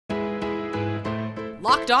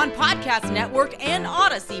Locked On Podcast Network and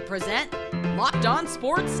Odyssey present Locked On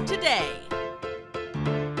Sports Today.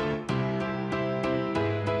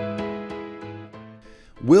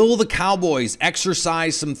 Will the Cowboys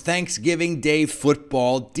exercise some Thanksgiving Day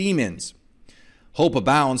football demons? Hope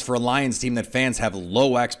abounds for a Lions team that fans have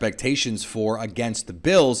low expectations for against the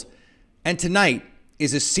Bills. And tonight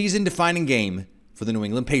is a season-defining game for the New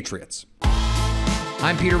England Patriots.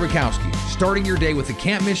 I'm Peter Bukowski, starting your day with the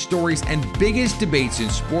can't-miss stories and biggest debates in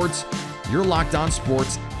sports. You're Locked On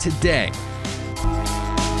Sports Today.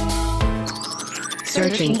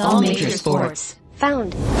 Searching all major sports.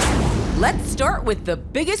 Found. Let's start with the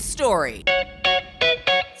biggest story.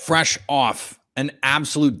 Fresh off an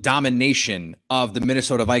absolute domination of the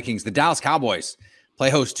Minnesota Vikings, the Dallas Cowboys play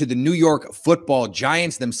host to the New York Football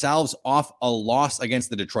Giants, themselves off a loss against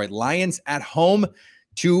the Detroit Lions at home.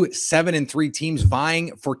 2 7-3 teams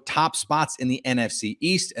vying for top spots in the NFC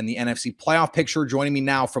East and the NFC playoff picture. Joining me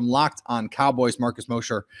now from Locked On Cowboys, Marcus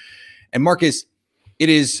Mosher. And Marcus, it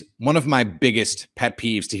is one of my biggest pet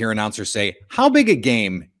peeves to hear announcers say, how big a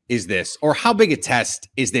game is this? Or how big a test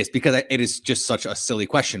is this? Because it is just such a silly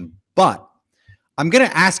question. But I'm going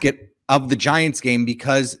to ask it of the Giants game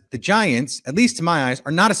because the Giants, at least to my eyes,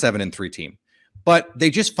 are not a 7-3 team. But they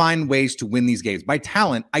just find ways to win these games. By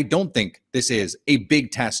talent, I don't think this is a big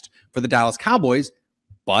test for the Dallas Cowboys.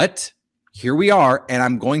 But here we are, and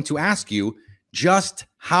I'm going to ask you, just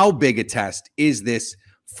how big a test is this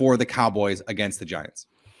for the Cowboys against the Giants?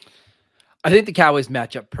 I think the Cowboys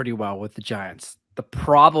match up pretty well with the Giants. The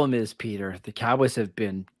problem is, Peter, the Cowboys have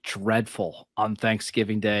been dreadful on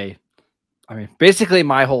Thanksgiving Day. I mean, basically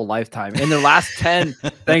my whole lifetime. In their last 10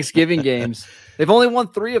 Thanksgiving games, they've only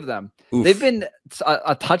won 3 of them. Oof. They've been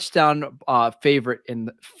a touchdown favorite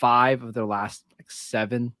in 5 of their last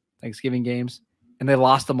 7 Thanksgiving games, and they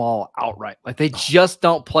lost them all outright. Like, they just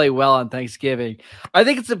don't play well on Thanksgiving. I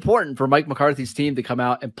think it's important for Mike McCarthy's team to come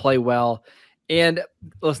out and play well. And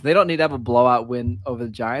listen, they don't need to have a blowout win over the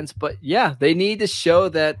Giants, but yeah, they need to show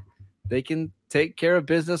that they can take care of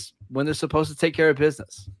business when they're supposed to take care of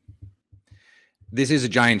business. This is a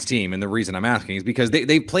Giants team, and the reason I'm asking is because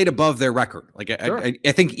they played above their record. Like, Sure.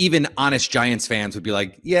 I think even honest Giants fans would be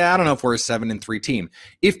like, yeah, I don't know if we're a 7-3 team.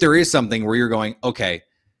 If there is something where you're going, okay,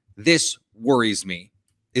 this worries me,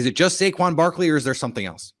 is it just Saquon Barkley or is there something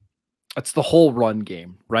else? It's the whole run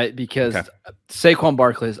game, right? Because Saquon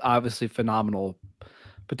Barkley is obviously phenomenal,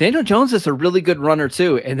 but Daniel Jones is a really good runner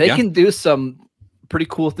too, and they can do some pretty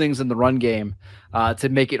cool things in the run game to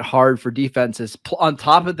make it hard for defenses. On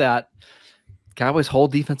top of that, Cowboys' whole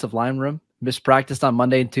defensive line room mispracticed on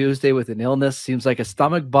Monday and Tuesday with an illness. Seems like a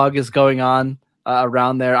stomach bug is going on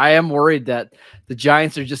around there. I am worried that the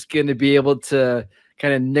Giants are just going to be able to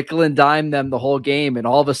kind of nickel and dime them the whole game, and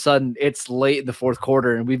all of a sudden it's late in the fourth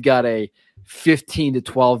quarter and we've got a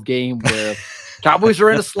 15-12 game where Cowboys are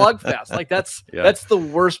in a slugfest. Like, that's the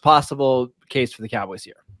worst possible case for the Cowboys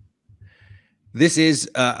here. This is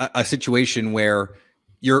a situation where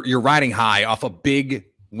you're riding high off a big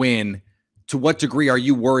win. To what degree are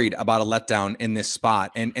you worried about a letdown in this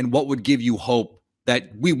spot? And what would give you hope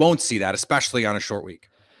that we won't see that, especially on a short week?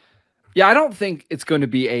 Yeah, I don't think it's going to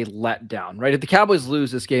be a letdown, right? If the Cowboys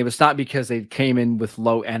lose this game, it's not because they came in with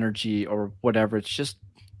low energy or whatever. It's just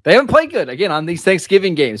they haven't played good, again, on these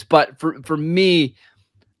Thanksgiving games. But for me,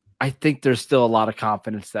 I think there's still a lot of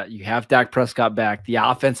confidence that you have Dak Prescott back. The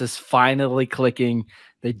offense is finally clicking.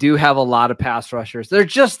 They do have a lot of pass rushers. They're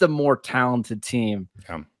just a more talented team.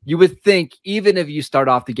 You would think, even if you start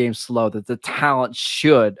off the game slow, that the talent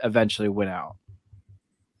should eventually win out.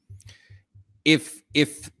 If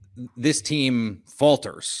this team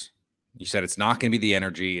falters, you said it's not going to be the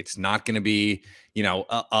energy, it's not going to be, a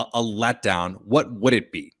letdown. What would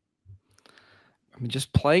it be? I mean,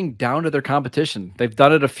 just playing down to their competition. They've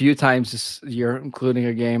done it a few times this year, including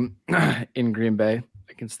a game in Green Bay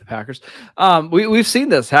against the Packers. We've seen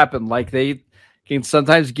this happen. Like, they can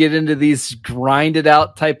sometimes get into these grinded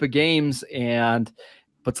out type of games and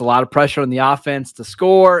puts a lot of pressure on the offense to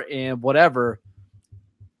score and whatever.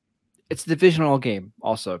 It's a divisional game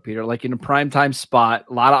also, Peter, like in a primetime spot.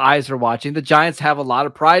 A lot of eyes are watching. The Giants have a lot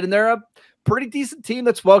of pride, and they're a pretty decent team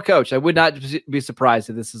that's well coached. I would not be surprised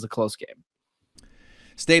if this is a close game.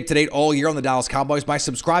 Stay up to date all year on the Dallas Cowboys by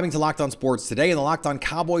subscribing to Locked On Sports Today and the Locked On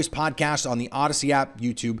Cowboys podcast on the Odyssey app,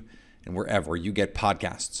 YouTube, and wherever you get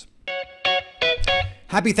podcasts.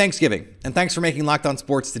 Happy Thanksgiving, and thanks for making Locked On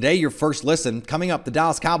Sports Today your first listen. Coming up, the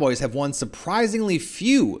Dallas Cowboys have won surprisingly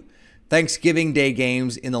few Thanksgiving Day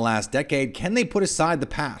games in the last decade. Can they put aside the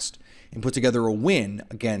past and put together a win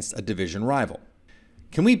against a division rival?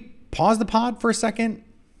 Can we pause the pod for a second?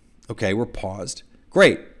 Okay, we're paused.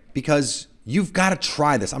 Great, because you've got to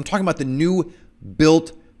try this. I'm talking about the new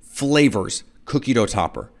Built flavors. Cookie dough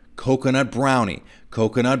topper, coconut brownie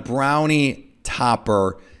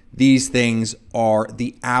topper. These things are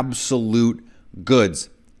the absolute goods.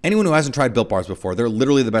 Anyone who hasn't tried Built bars before, they're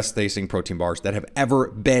literally the best tasting protein bars that have ever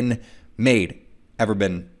been made, ever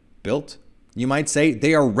been built. You might say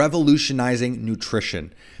they are revolutionizing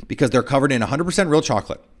nutrition because they're covered in 100% real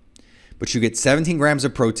chocolate, but you get 17 grams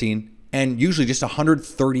of protein and usually just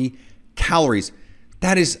 130 calories.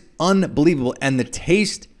 That is unbelievable. And the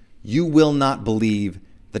taste, you will not believe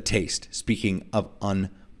the taste. Speaking of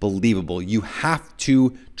unbelievable, you have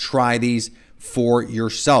to try these for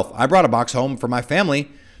yourself. I brought a box home for my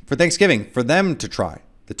family for Thanksgiving for them to try.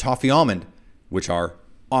 The toffee almond, which are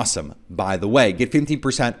awesome, by the way. Get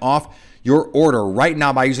 15% off your order right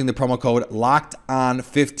now by using the promo code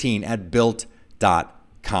LOCKEDON15 at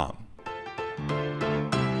built.com.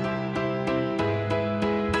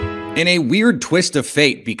 In a weird twist of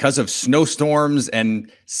fate, because of snowstorms and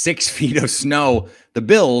 6 feet of snow, the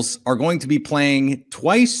Bills are going to be playing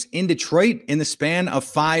twice in Detroit in the span of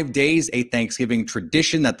 5 days, a Thanksgiving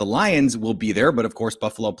tradition that the Lions will be there. But of course,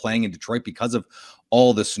 Buffalo playing in Detroit because of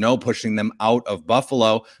all the snow, pushing them out of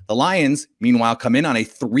Buffalo. The Lions, meanwhile, come in on a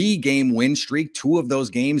 3-game win streak, 2 of those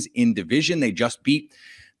games in division. They just beat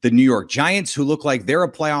the New York Giants, who look like they're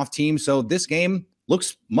a playoff team. So this game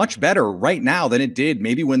looks much better right now than it did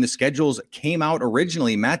maybe when the schedules came out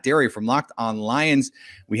originally. Matt Derry from Locked On Lions,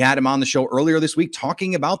 we had him on the show earlier this week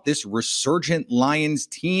talking about this resurgent Lions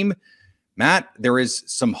team. Matt, there is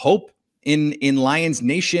some hope in Lions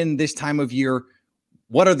Nation this time of year.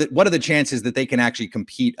 What are the chances that they can actually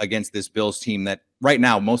compete against this Bills team that right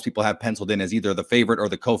now most people have penciled in as either the favorite or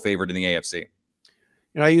the co-favorite in the AFC?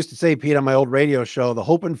 I used to say, Pete, on my old radio show, the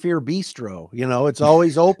Hope and Fear Bistro, it's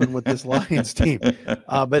always open with this Lions team.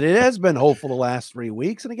 But it has been hopeful the last 3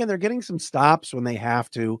 weeks. And again, they're getting some stops when they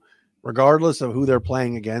have to, regardless of who they're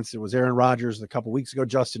playing against. It was Aaron Rodgers a couple weeks ago.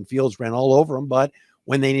 Justin Fields ran all over them. But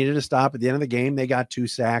when they needed to stop at the end of the game, they got 2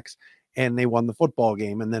 sacks and they won the football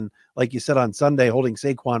game. And then, like you said on Sunday, holding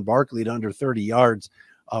Saquon Barkley to under 30 yards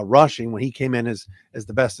rushing when he came in as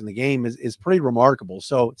the best in the game is pretty remarkable.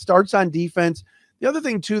 So it starts on defense. The other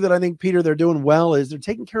thing, too, that I think, Peter, they're doing well is they're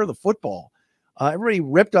taking care of the football. Everybody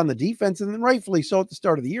ripped on the defense, and then rightfully so at the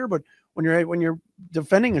start of the year. But when you're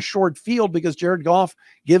defending a short field because Jared Goff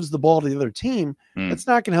gives the ball to the other team, that's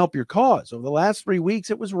not going to help your cause. Over the last 3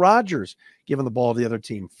 weeks, it was Rodgers giving the ball to the other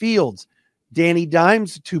team. Fields, Danny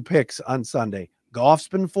Dimes, 2 picks on Sunday. Goff's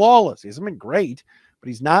been flawless. He hasn't been great, but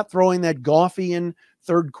he's not throwing that Goffian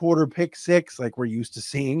third quarter pick 6 like we're used to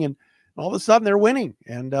seeing. And all of a sudden they're winning,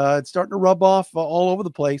 and it's starting to rub off all over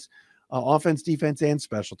the place. Offense, defense, and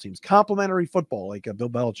special teams. Complementary football, like Bill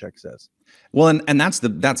Belichick says. Well, and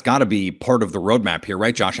that's got to be part of the roadmap here,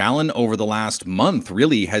 right? Josh Allen over the last month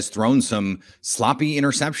really has thrown some sloppy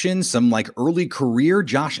interceptions, some like early career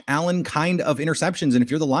Josh Allen kind of interceptions. And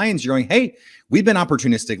if you're the Lions, you're going, hey, we've been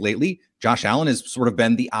opportunistic lately. Josh Allen has sort of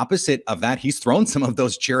been the opposite of that. He's thrown some of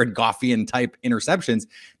those Jared Goffian type interceptions.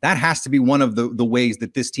 That has to be one of the ways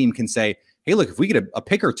that this team can say, hey, look, if we get a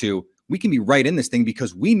pick or two, we can be right in this thing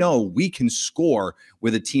because we know we can score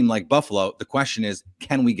with a team like Buffalo. The question is,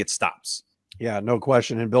 can we get stops? Yeah, no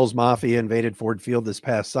question. And Bills Mafia invaded Ford Field this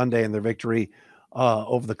past Sunday in their victory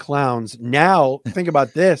over the Clowns. Now, think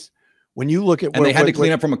about this. When you look at and they had to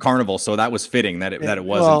clean up from a carnival, so that was fitting that it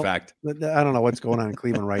was, in fact. I don't know what's going on in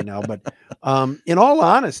Cleveland right now, but in all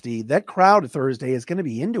honesty, that crowd Thursday is going to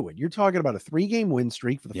be into it. You're talking about a 3-game win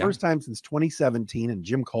streak for the first time since 2017 and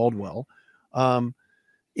Jim Caldwell.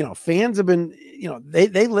 Fans have been,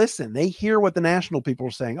 they listen, they hear what the national people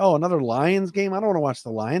are saying. Oh, another Lions game. I don't want to watch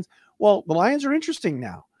the Lions. Well, the Lions are interesting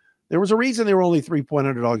now. There was a reason they were only 3-point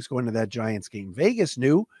underdogs going to that Giants game. Vegas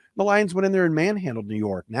knew the Lions went in there and manhandled New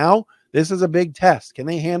York. Now this is a big test. Can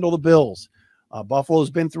they handle the Bills? Buffalo's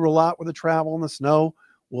been through a lot with the travel and the snow.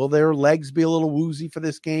 Will their legs be a little woozy for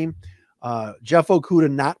this game? Jeff Okudah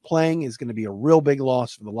not playing is going to be a real big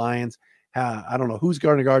loss for the Lions. I don't know who's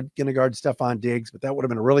going to guard Stephon Diggs, but that would have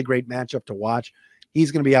been a really great matchup to watch. He's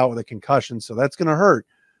going to be out with a concussion, so that's going to hurt.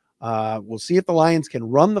 We'll see if the Lions can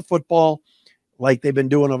run the football like they've been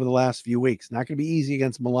doing over the last few weeks. Not going to be easy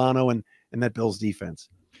against Milano and that Bills defense.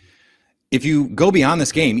 If you go beyond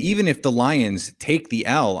this game, even if the Lions take the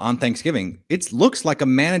L on Thanksgiving, it looks like a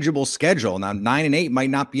manageable schedule. Now, 9-8 might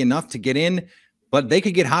not be enough to get in, but they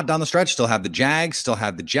could get hot down the stretch. Still have the Jags, still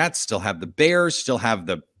have the Jets, still have the Bears, still have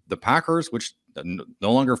the Packers, which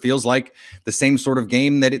no longer feels like the same sort of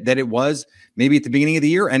game that it was maybe at the beginning of the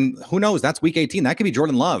year. And who knows, that's week 18. That could be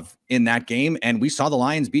Jordan Love in that game. And we saw the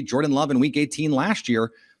Lions beat Jordan Love in week 18 last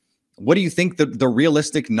year. what do you think the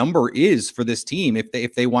realistic number is for this team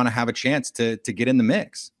if they want to have a chance to get in the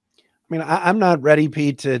mix? I mean, I'm not ready,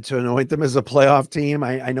 Pete, to anoint them as a playoff team.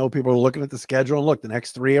 I know people are looking at the schedule, and look, the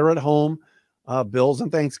next 3 are at home. Bills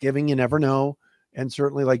and Thanksgiving, you never know. And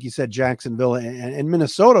certainly, like you said, Jacksonville and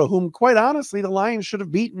Minnesota, whom quite honestly, the Lions should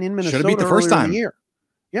have beaten in Minnesota. Should have beat the first time. In the year.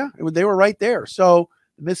 Yeah, they were right there. So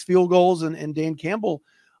missed field goals and Dan Campbell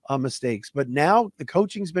mistakes. But now the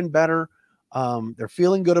coaching's been better. They're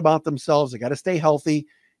feeling good about themselves. They got to stay healthy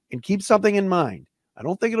and keep something in mind. I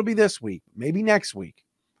don't think it'll be this week, maybe next week.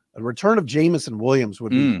 A return of Jamison Williams would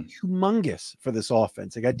be humongous for this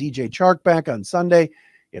offense. They got DJ Chark back on Sunday.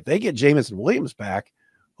 If they get Jamison Williams back,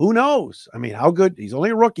 who knows? I mean, how good? He's only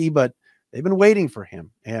a rookie, but they've been waiting for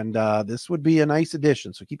him. And this would be a nice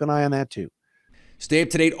addition. So keep an eye on that too. Stay up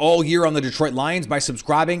to date all year on the Detroit Lions by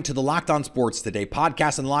subscribing to the Locked On Sports Today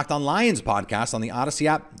podcast and the Locked On Lions podcast on the Odyssey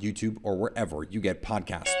app, YouTube, or wherever you get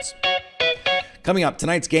podcasts. Coming up,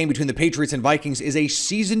 tonight's game between the Patriots and Vikings is a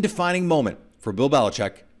season-defining moment for Bill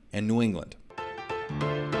Belichick and New England.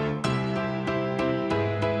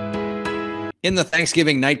 In the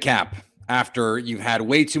Thanksgiving nightcap, after you've had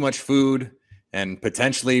way too much food and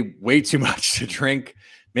potentially way too much to drink,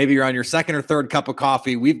 maybe you're on your second or third cup of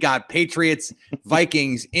coffee, we've got Patriots,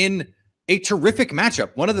 Vikings in a terrific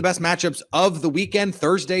matchup. One of the best matchups of the weekend,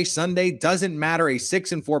 Thursday, Sunday, doesn't matter. A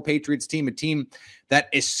 6-4 Patriots team, a team that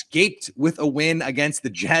escaped with a win against the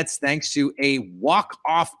Jets thanks to a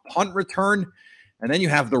walk-off punt return. And then you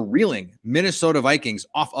have the reeling Minnesota Vikings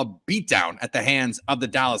off a beatdown at the hands of the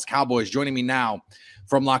Dallas Cowboys. Joining me now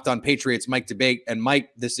from Locked On Patriots, Mike DeBate. And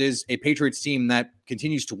Mike, this is a Patriots team that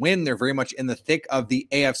continues to win. They're very much in the thick of the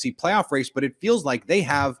AFC playoff race, but it feels like they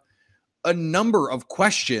have a number of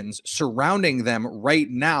questions surrounding them right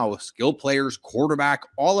now. Skill players, quarterback,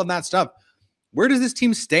 all of that stuff. Where does this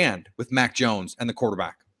team stand with Mac Jones and the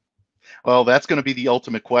quarterback? Well, that's going to be the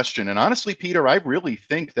ultimate question. And honestly, Peter, I really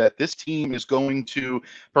think that this team is going to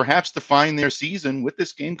perhaps define their season with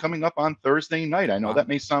this game coming up on Thursday night. I know that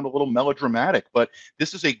may sound a little melodramatic, but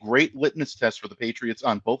this is a great litmus test for the Patriots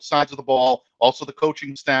on both sides of the ball. Also, the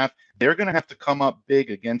coaching staff, they're going to have to come up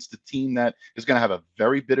big against a team that is going to have a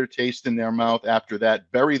very bitter taste in their mouth after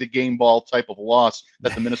that bury the game ball type of loss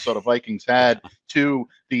that the Minnesota Vikings had to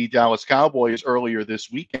the Dallas Cowboys earlier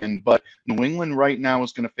this weekend. But New England right now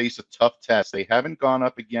is going to face a tough test. They haven't gone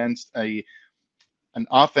up against an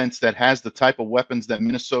offense that has the type of weapons that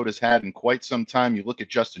Minnesota's had in quite some time. You look at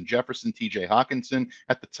Justin Jefferson, TJ Hawkinson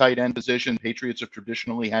at the tight end position. Patriots have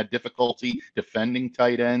traditionally had difficulty defending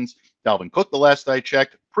tight ends. Dalvin Cook, the last I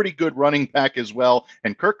checked, pretty good running back as well.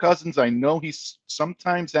 And Kirk Cousins, I know he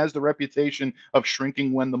sometimes has the reputation of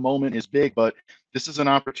shrinking when the moment is big, but this is an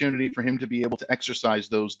opportunity for him to be able to exercise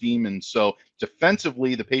those demons. So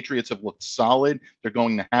defensively, the Patriots have looked solid. They're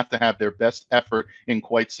going to have their best effort in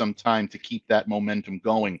quite some time to keep that momentum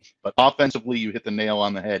going. But offensively, you hit the nail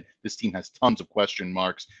on the head. This team has tons of question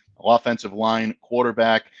marks. Offensive line,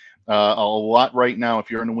 quarterback, a lot right now if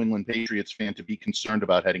you're a New England Patriots fan to be concerned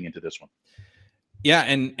about heading into this one. Yeah,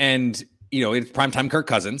 and you know, it's primetime Kirk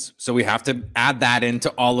Cousins, so we have to add that into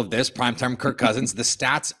all of this. Primetime Kirk Cousins. The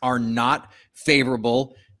stats are not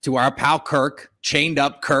favorable to our pal Kirk, chained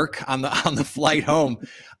up Kirk on the flight home.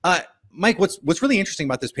 Mike, what's really interesting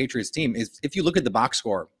about this Patriots team is if you look at the box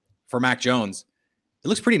score for Mac Jones, it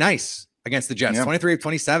looks pretty nice against the Jets. 23 of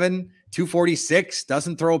 27, 246,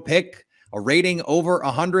 doesn't throw a pick, a rating over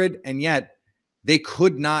 100, and yet they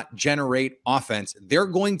could not generate offense. They're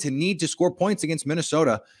going to need to score points against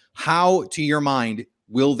Minnesota. How, to your mind,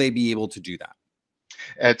 will they be able to do that?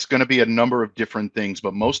 It's going to be a number of different things,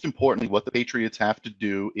 but most importantly, what the Patriots have to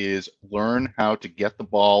do is learn how to get the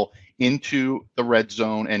ball into the red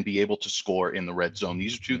zone and be able to score in the red zone.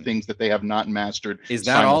 These are two things that they have not mastered. Is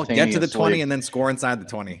that all? Get to the 20 and then score inside the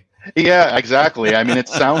 20. Yeah, exactly. I mean, it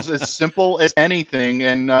sounds as simple as anything.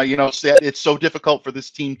 And, it's so difficult for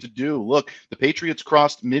this team to do. Look, the Patriots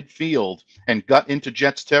crossed midfield and got into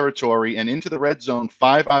Jets territory and into the red zone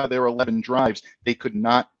 5 out of their 11 drives. They could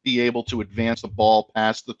not be able to advance the ball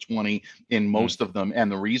past the 20 in most of them.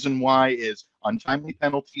 And the reason why is untimely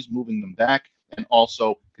penalties moving them back and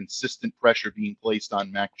also consistent pressure being placed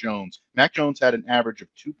on Mac Jones. Mac Jones had an average of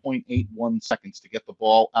 2.81 seconds to get the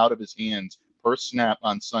ball out of his hands per snap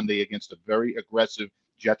on Sunday against a very aggressive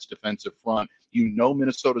Jets defensive front. You know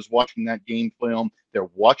Minnesota's watching that game film. They're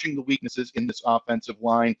watching the weaknesses in this offensive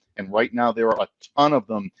line, and right now there are a ton of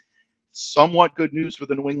them. Somewhat good news for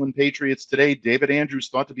the New England Patriots today. David Andrews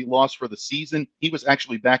thought to be lost for the season. He was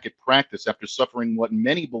actually back at practice after suffering what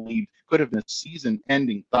many believed could have been a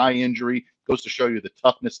season-ending thigh injury. Goes to show you the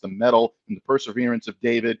toughness, the mettle, and the perseverance of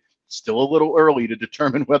David. Still a little early to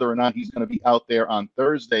determine whether or not he's going to be out there on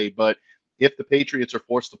Thursday. But if the Patriots are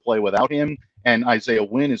forced to play without him, and Isaiah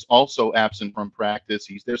Wynn is also absent from practice,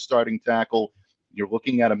 he's their starting tackle, you're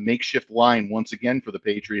looking at a makeshift line once again for the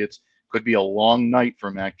Patriots. Could be a long night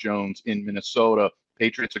for Mac Jones in Minnesota.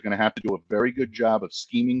 Patriots are going to have to do a very good job of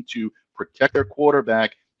scheming to protect their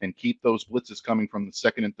quarterback and keep those blitzes coming from the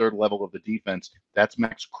second and third level of the defense. That's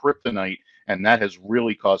Mac's kryptonite, and that has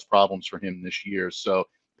really caused problems for him this year. So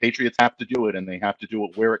Patriots have to do it, and they have to do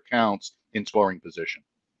it where it counts in scoring position.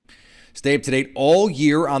 Stay up to date all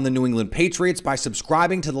year on the New England Patriots by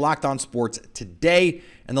subscribing to the Locked On Sports Today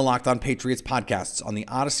and the Locked On Patriots podcasts on the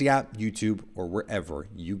Odyssey app, YouTube, or wherever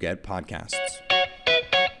you get podcasts.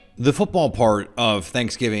 The football part of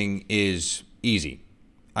Thanksgiving is easy.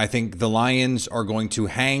 I think the Lions are going to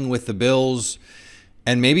hang with the Bills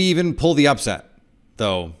and maybe even pull the upset.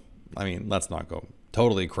 Though, I mean, let's not go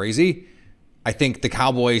totally crazy. I think the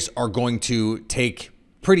Cowboys are going to take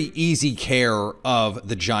pretty easy care of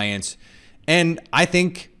the Giants. And I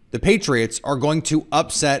think the Patriots are going to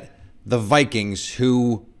upset the Vikings,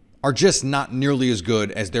 who are just not nearly as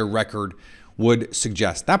good as their record would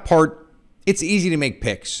suggest. That part, it's easy to make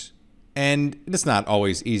picks. And it's not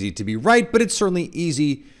always easy to be right, but it's certainly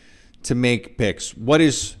easy to make picks. What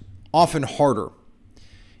is often harder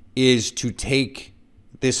is to take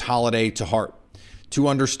this holiday to heart, to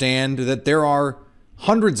understand that there are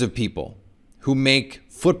hundreds of people who make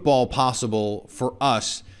football possible for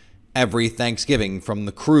us every Thanksgiving, from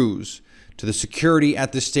the crews to the security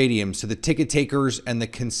at the stadiums to the ticket takers and the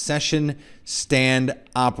concession stand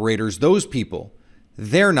operators. Those people,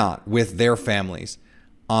 they're not with their families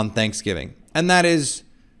on Thanksgiving. And that is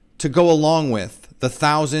to go along with the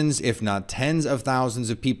thousands, if not tens of thousands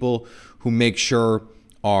of people who make sure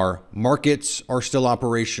our markets are still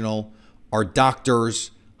operational, our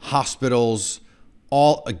doctors, hospitals,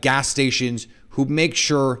 all gas stations, who make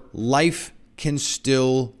sure life can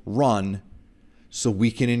still run so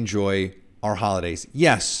we can enjoy our holidays.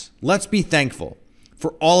 Yes, let's be thankful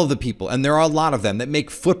for all of the people, and there are a lot of them, that make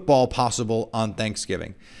football possible on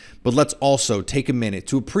Thanksgiving. But let's also take a minute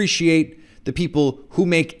to appreciate the people who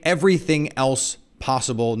make everything else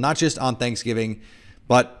possible, not just on Thanksgiving,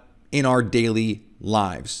 but in our daily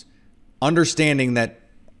lives. Understanding that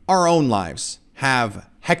our own lives have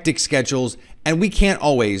hectic schedules and we can't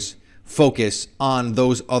always focus on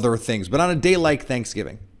those other things. But on a day like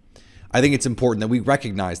Thanksgiving, I think it's important that we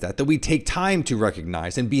recognize that we take time to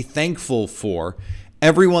recognize and be thankful for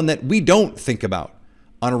everyone that we don't think about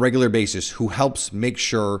on a regular basis, who helps make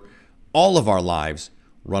sure all of our lives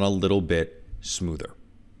run a little bit smoother.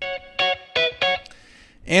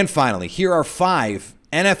 And finally, here are 5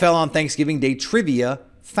 NFL on Thanksgiving Day trivia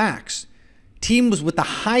facts. Teams with the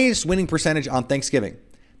highest winning percentage on Thanksgiving: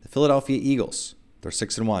 the Philadelphia Eagles. They're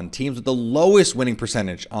 6-1. Teams with the lowest winning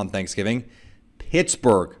percentage on Thanksgiving: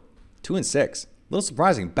 Pittsburgh, 2-6. A little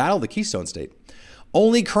surprising. Battle of the Keystone State.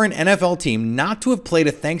 Only current NFL team not to have played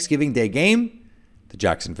a Thanksgiving Day game: the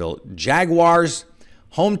Jacksonville Jaguars.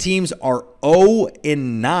 Home teams are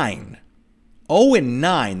 0-9.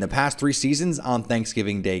 0-9 the past 3 seasons on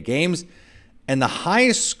Thanksgiving Day games. And the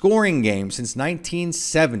highest scoring game since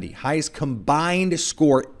 1970, highest combined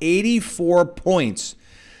score, 84 points.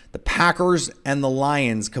 The Packers and the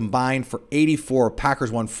Lions combined for 84.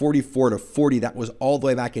 Packers won 44-40. That was all the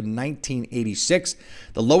way back in 1986.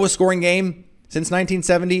 The lowest scoring game since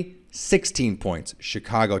 1970, 16 points.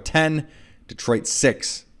 Chicago 10, Detroit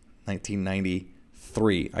 6,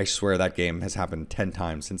 1993. I swear that game has happened 10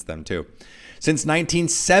 times since then too. Since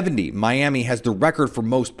 1970, Miami has the record for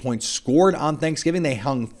most points scored on Thanksgiving. They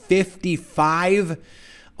hung 55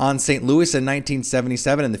 on St. Louis in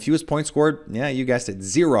 1977, and the fewest points scored, yeah, you guessed it,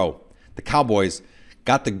 0. The Cowboys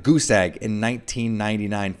got the goose egg in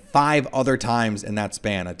 1999. 5 other times in that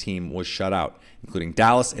span, a team was shut out, including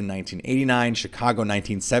Dallas in 1989, Chicago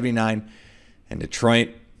 1979, and Detroit,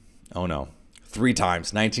 oh no, 3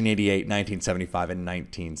 times, 1988, 1975, and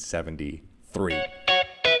 1973.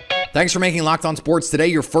 Thanks for making Locked On Sports Today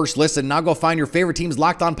your first listen. Now go find your favorite team's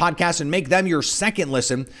Locked On podcast and make them your second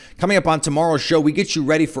listen. Coming up on tomorrow's show, we get you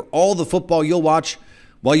ready for all the football you'll watch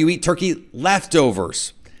while you eat turkey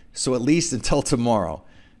leftovers. So at least until tomorrow,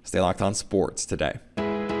 stay Locked On Sports Today.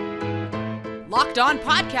 Locked On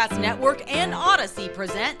Podcast Network and Odyssey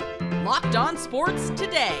present Locked On Sports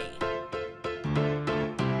Today.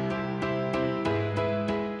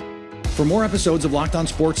 For more episodes of Locked On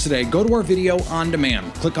Sports Today, go to our video on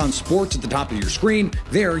demand. Click on Sports at the top of your screen.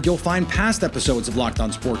 There, you'll find past episodes of Locked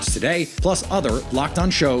On Sports Today, plus other Locked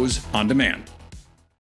On shows on demand.